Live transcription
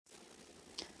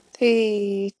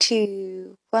Three,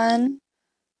 two, one.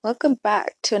 Welcome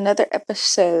back to another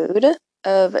episode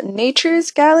of Nature's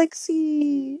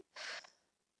Galaxy.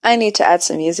 I need to add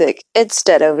some music. It's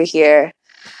dead over here.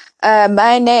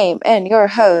 My name and your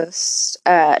host,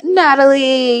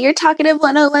 Natalie. You're talking to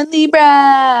 101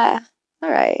 Libra.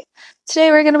 Alright.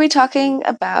 Today we're going to be talking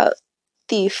about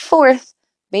the fourth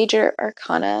major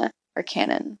arcana or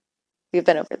canon. We've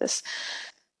been over this.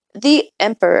 The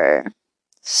Emperor.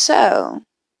 So,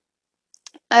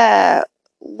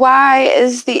 why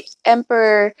is the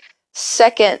Emperor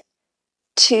second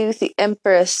to the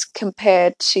Empress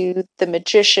compared to the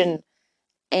Magician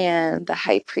and the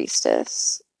High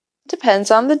Priestess?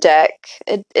 Depends on the deck.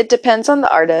 It depends on the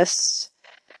artist.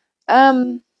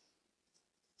 When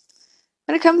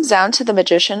it comes down to the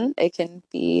Magician, it can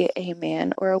be a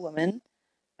man or a woman.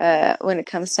 When it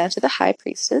comes down to the High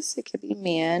Priestess, it could be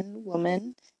man,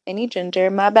 woman, any gender.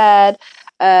 My bad.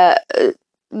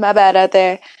 My bad out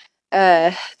there.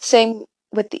 Same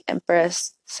with the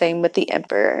Empress, same with the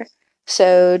Emperor.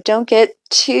 So don't get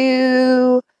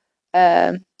too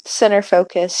center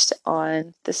focused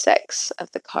on the sex of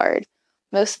the card.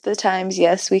 Most of the times,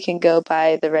 yes, we can go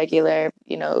by the regular,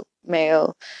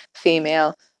 male,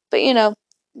 female, but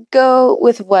go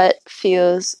with what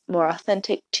feels more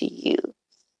authentic to you.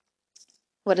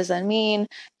 What does that mean?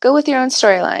 Go with your own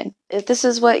storyline. If this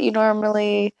is what you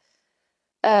normally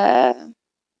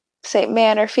say,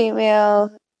 man or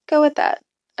female, go with that.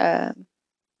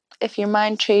 If your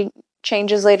mind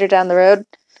changes later down the road,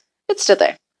 it's still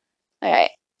there. All right.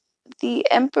 The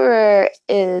Emperor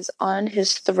is on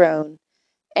his throne,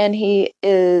 and he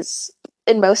is,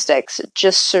 in most decks,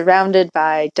 just surrounded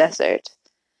by desert.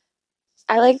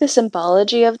 I like the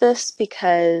symbology of this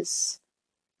because,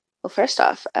 well, first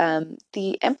off,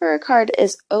 the Emperor card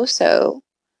is also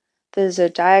the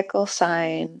zodiacal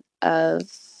sign of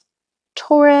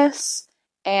Taurus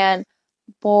and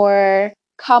more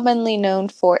commonly known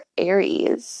for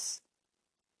Aries.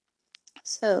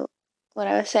 So, what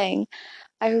I was saying,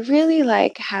 I really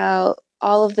like how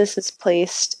all of this is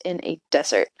placed in a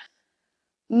desert.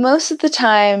 Most of the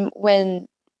time, when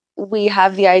we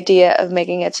have the idea of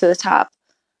making it to the top,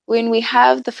 when we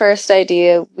have the first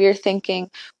idea, we're thinking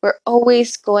we're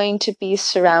always going to be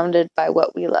surrounded by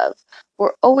what we love.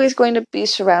 We're always going to be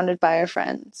surrounded by our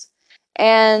friends.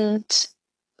 And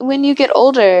when you get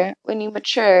older, when you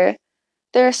mature,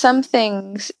 there are some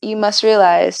things you must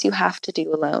realize you have to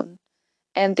do alone.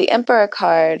 And the Emperor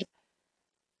card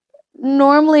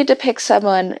normally depicts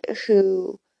someone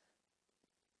who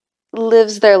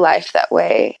lives their life that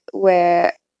way,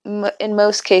 where in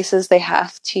most cases they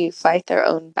have to fight their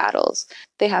own battles.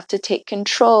 They have to take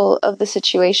control of the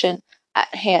situation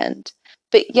at hand.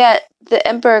 But yet, the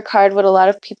Emperor card, what a lot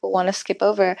of people want to skip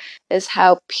over, is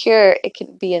how pure it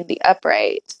can be in the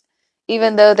upright.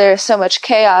 Even though there's so much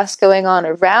chaos going on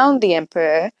around the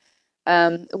Emperor,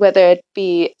 whether it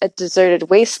be a deserted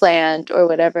wasteland or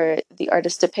whatever the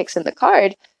artist depicts in the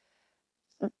card,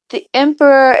 the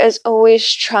Emperor is always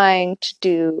trying to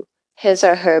do his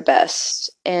or her best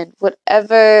in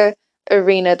whatever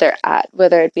arena they're at,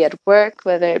 whether it be at work,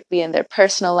 whether it be in their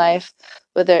personal life,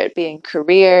 whether it be in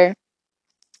career,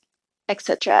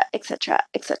 etc., etc.,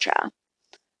 etc.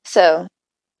 So,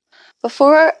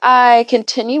 before I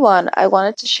continue on, I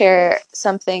wanted to share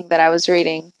something that I was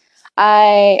reading.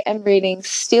 I am reading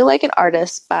Steal Like an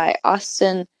Artist by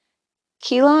Austin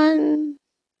Kleon.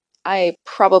 I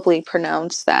probably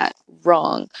pronounced that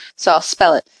wrong, so I'll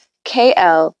spell it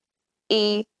Kleon.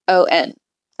 All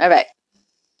right.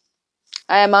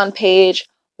 I am on page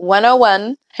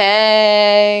 101.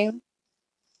 Hey.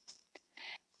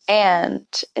 And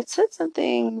it said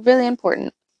something really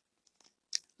important.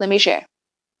 Let me share.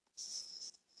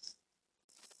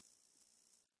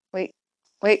 Wait.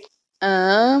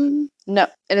 No,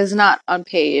 it is not on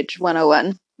page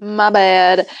 101. My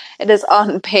bad. It is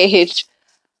on page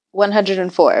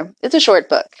 104. It's a short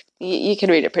book. You can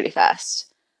read it pretty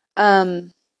fast.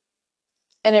 And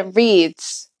it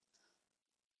reads,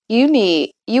 you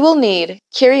will need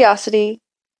curiosity,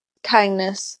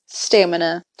 kindness,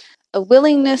 stamina, a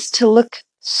willingness to look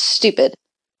stupid,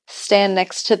 stand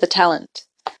next to the talent.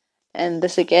 And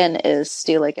this again is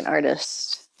Steal Like an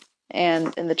Artist.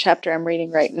 And in the chapter I'm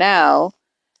reading right now,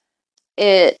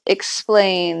 it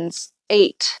explains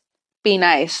 8. Be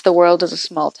nice. The world is a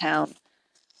small town.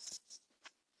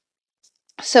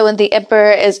 So when the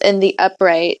Emperor is in the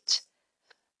upright,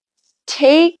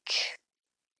 take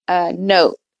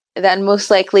note that most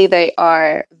likely they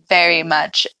are very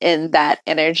much in that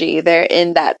energy. They're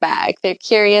in that bag. They're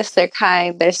curious, they're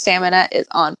kind, their stamina is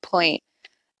on point.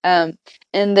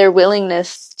 and their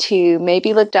willingness to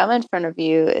maybe look dumb in front of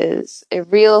you is a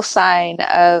real sign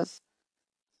of,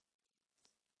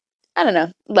 I don't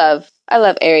know, love. I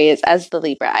love Aries as the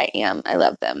Libra I am. I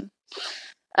love them.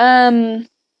 Um,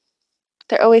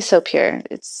 they're always so pure.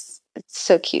 It's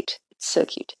so cute. It's so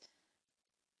cute.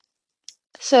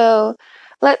 So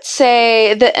let's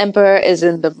say the Emperor is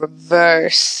in the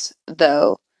reverse,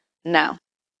 though. Now,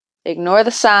 ignore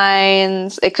the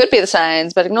signs. It could be the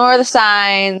signs, but ignore the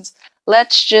signs.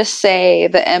 Let's just say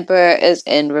the Emperor is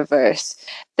in reverse.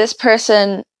 This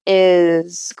person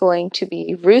is going to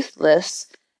be ruthless,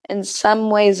 in some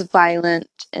ways violent,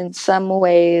 in some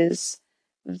ways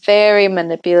very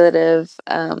manipulative.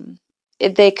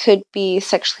 They could be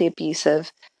sexually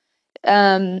abusive.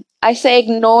 I say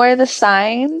ignore the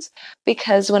signs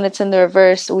because when it's in the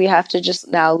reverse, we have to just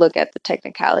now look at the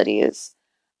technicalities,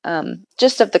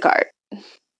 just of the card.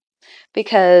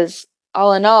 Because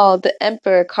all in all, the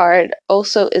Emperor card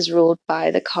also is ruled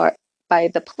by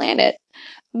the planet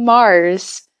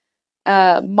Mars.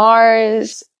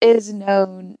 Mars is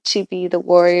known to be the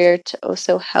warrior, to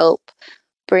also help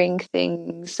bring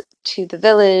things to the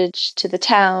village, to the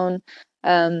town.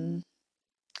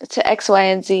 To X, Y,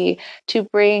 and Z, to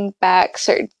bring back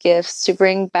certain gifts, to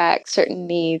bring back certain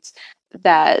needs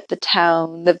that the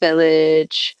town, the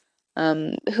village,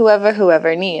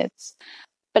 whoever needs.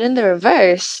 But in the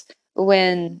reverse,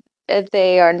 when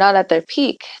they are not at their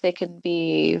peak, they can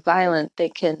be violent, they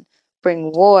can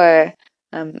bring war,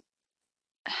 um,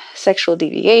 sexual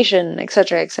deviation,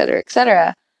 etc., etc.,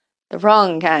 etc. The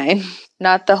wrong kind,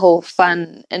 not the whole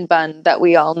fun and bun that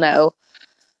we all know.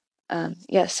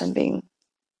 Yes, I'm being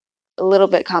a little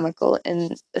bit comical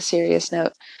in a serious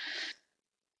note.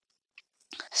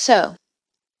 So,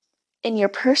 in your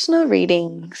personal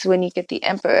readings, when you get the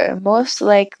Emperor, most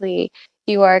likely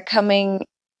you are coming,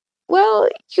 well,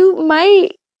 you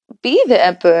might be the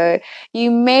Emperor. You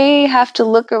may have to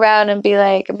look around and be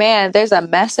like, man, there's a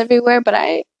mess everywhere, but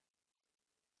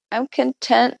I'm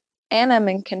content and I'm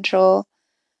in control.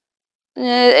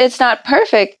 It's not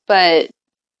perfect, but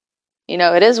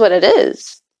it is what it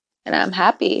is. And I'm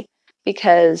happy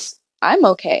because I'm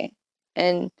okay.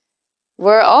 And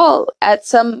we're all at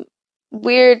some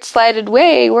weird slighted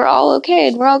way, we're all okay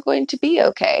and we're all going to be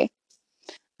okay.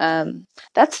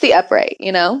 That's the upright.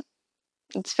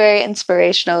 It's very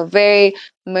inspirational, very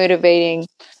motivating.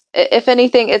 If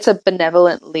anything, it's a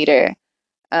benevolent leader,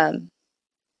 um,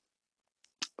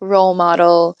 role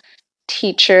model,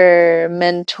 teacher,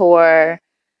 mentor.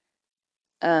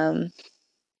 And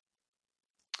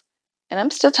I'm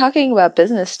still talking about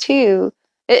business too.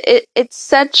 It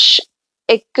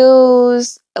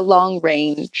goes a long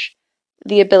range,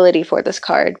 the ability for this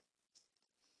card.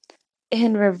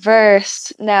 In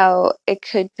reverse, now it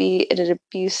could be an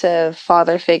abusive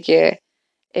father figure.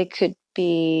 It could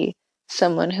be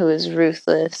someone who is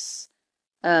ruthless,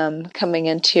 coming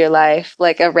into your life,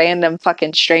 like a random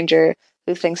fucking stranger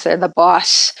who thinks they're the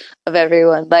boss of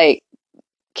everyone. Like,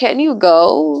 can you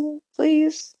go,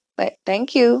 please? Like,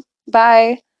 thank you.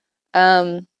 Bye.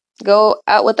 Um, go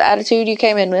out with the attitude you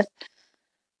came in with.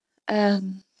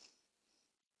 Um,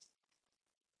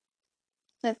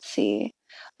 let's see.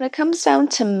 When it comes down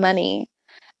to money,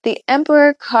 the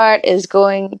Emperor card is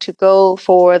going to go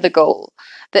for the goal.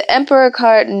 The Emperor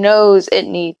card knows it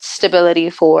needs stability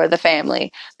for the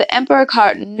family. The Emperor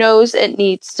card knows it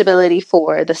needs stability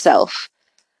for the self.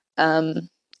 Um,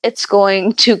 it's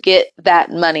going to get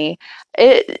that money.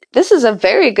 This is a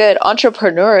very good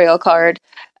entrepreneurial card,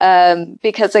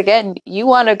 because, again, you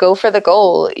want to go for the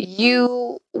goal.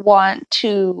 You want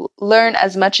to learn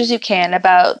as much as you can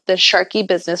about the sharky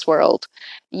business world.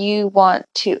 You want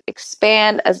to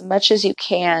expand as much as you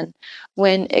can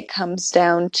when it comes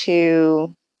down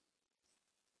to,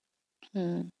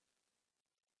 hmm,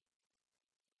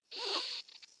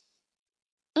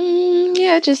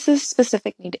 yeah, just the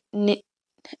specific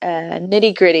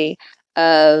nitty gritty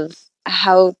of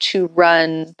how to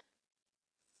run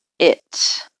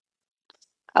it.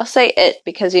 I'll say it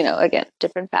because, again,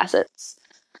 different facets.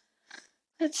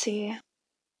 Let's see.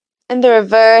 In the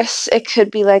reverse, it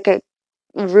could be like a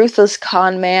ruthless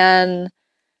con man,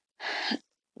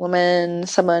 woman,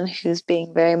 someone who's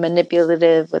being very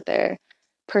manipulative with their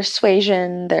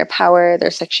persuasion, their power,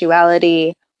 their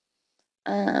sexuality.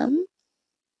 Um,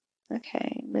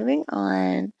 okay, moving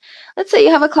on. Let's say you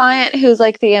have a client who's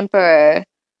like the Emperor.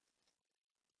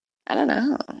 I don't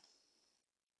know.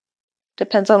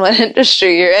 Depends on what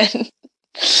industry you're in.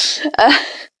 uh,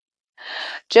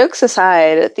 Jokes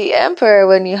aside, the Emperor,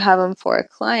 when you have him for a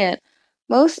client,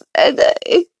 most I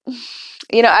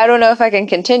don't know if I can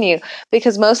continue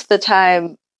because most of the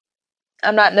time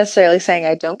I'm not necessarily saying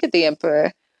I don't get the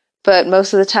Emperor, but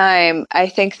most of the time, I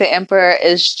think the Emperor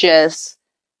is just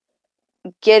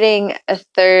getting a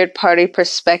third party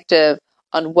perspective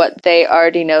on what they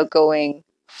already know going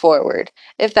forward,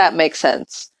 if that makes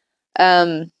sense.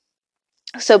 Um,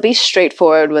 so be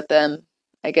straightforward with them,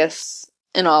 I guess,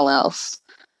 in all else.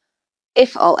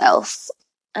 If all else.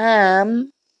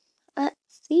 Um, let's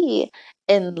see.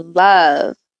 In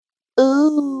love.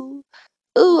 Ooh.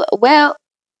 Ooh, well,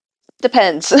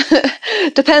 depends.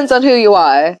 Depends on who you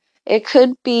are. It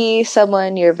could be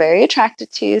someone you're very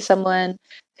attracted to, someone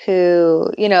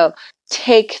who,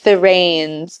 take the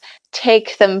reins,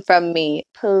 take them from me,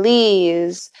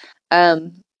 please.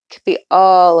 Could be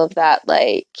all of that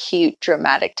like cute,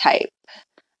 dramatic type.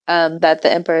 That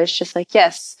the emperor is just like,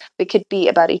 yes, we could be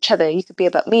about each other. You could be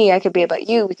about me. I could be about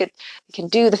you. We can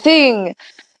do the thing,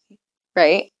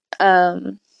 right?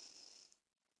 Um,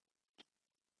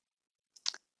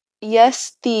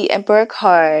 yes, the Emperor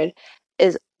card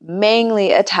is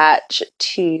mainly attached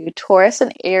to Taurus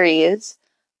and Aries,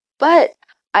 but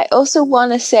I also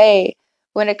want to say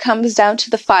when it comes down to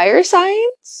the fire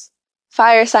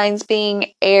signs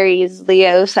being Aries,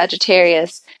 Leo,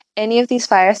 Sagittarius, any of these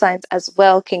fire signs as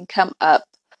well can come up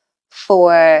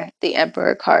for the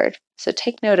Emperor card. So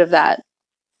take note of that,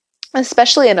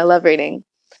 especially in a love reading.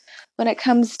 When it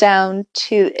comes down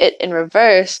to it in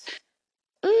reverse,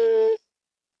 mm,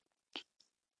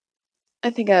 I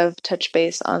think I've touched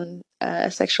base on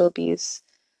sexual abuse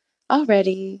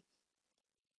already,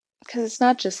 because it's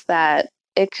not just that.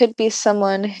 It could be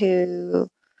someone who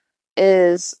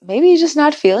is maybe just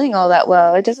not feeling all that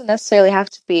well. It doesn't necessarily have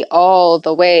to be all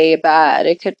the way bad.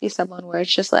 It could be someone where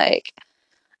it's just like,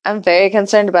 I'm very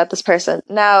concerned about this person.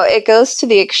 Now, it goes to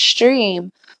the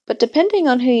extreme, but depending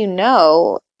on who you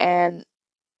know and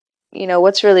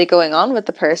what's really going on with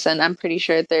the person, I'm pretty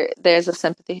sure there's a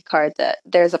sympathy card that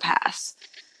there's a pass.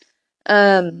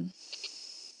 Um,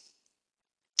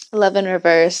 Love in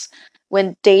reverse.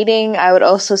 When dating, I would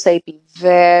also say be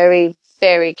very,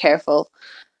 very careful.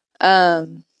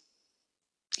 Um,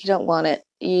 you don't want it.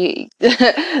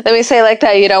 Let me say it like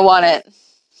that. You don't want it.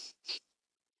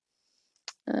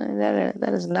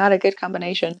 That is not a good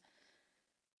combination.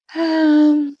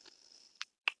 Um,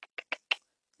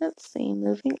 let's see.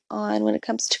 Moving on. When it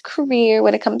comes to career,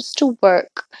 when it comes to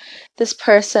work, this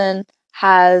person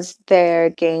has their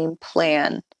game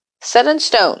plan set in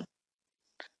stone.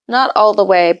 Not all the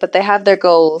way, but they have their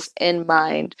goals in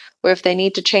mind, where if they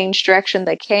need to change direction,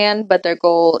 they can, but their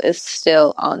goal is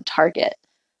still on target.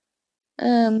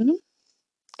 Um,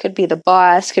 could be the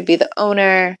boss, could be the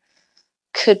owner,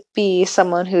 could be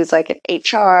someone who's like an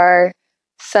HR,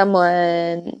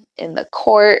 someone in the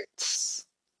courts.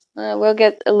 We'll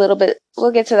get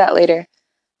to that later.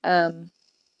 Um,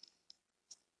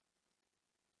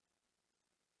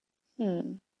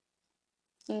 hmm,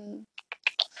 hmm.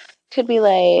 Could be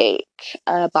like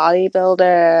a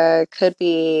bodybuilder, could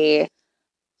be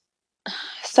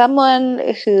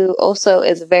someone who also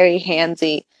is very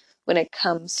handsy when it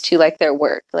comes to like their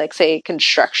work, like say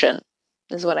construction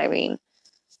is what I mean.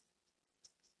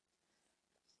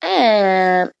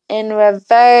 And in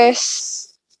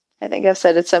reverse, I think I've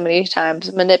said it so many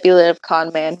times, manipulative,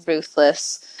 con man,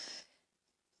 ruthless.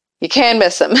 You can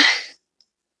miss them.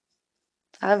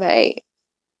 All right.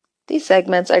 These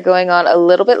segments are going on a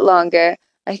little bit longer.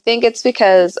 I think it's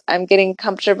because I'm getting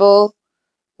comfortable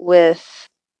with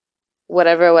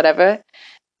whatever.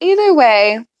 Either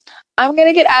way, I'm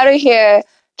gonna get out of here.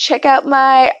 Check out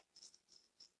my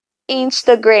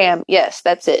Instagram. Yes,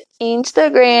 that's it.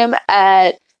 Instagram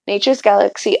at Nature's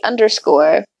Galaxy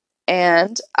 _.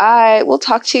 And I will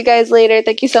talk to you guys later.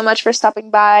 Thank you so much for stopping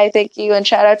by. Thank you. And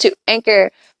shout out to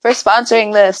Anchor for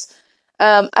sponsoring this.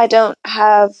 I don't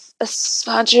have a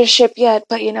sponsorship yet,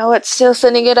 but you know what? Still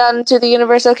sending it out into the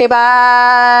universe. Okay,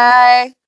 bye.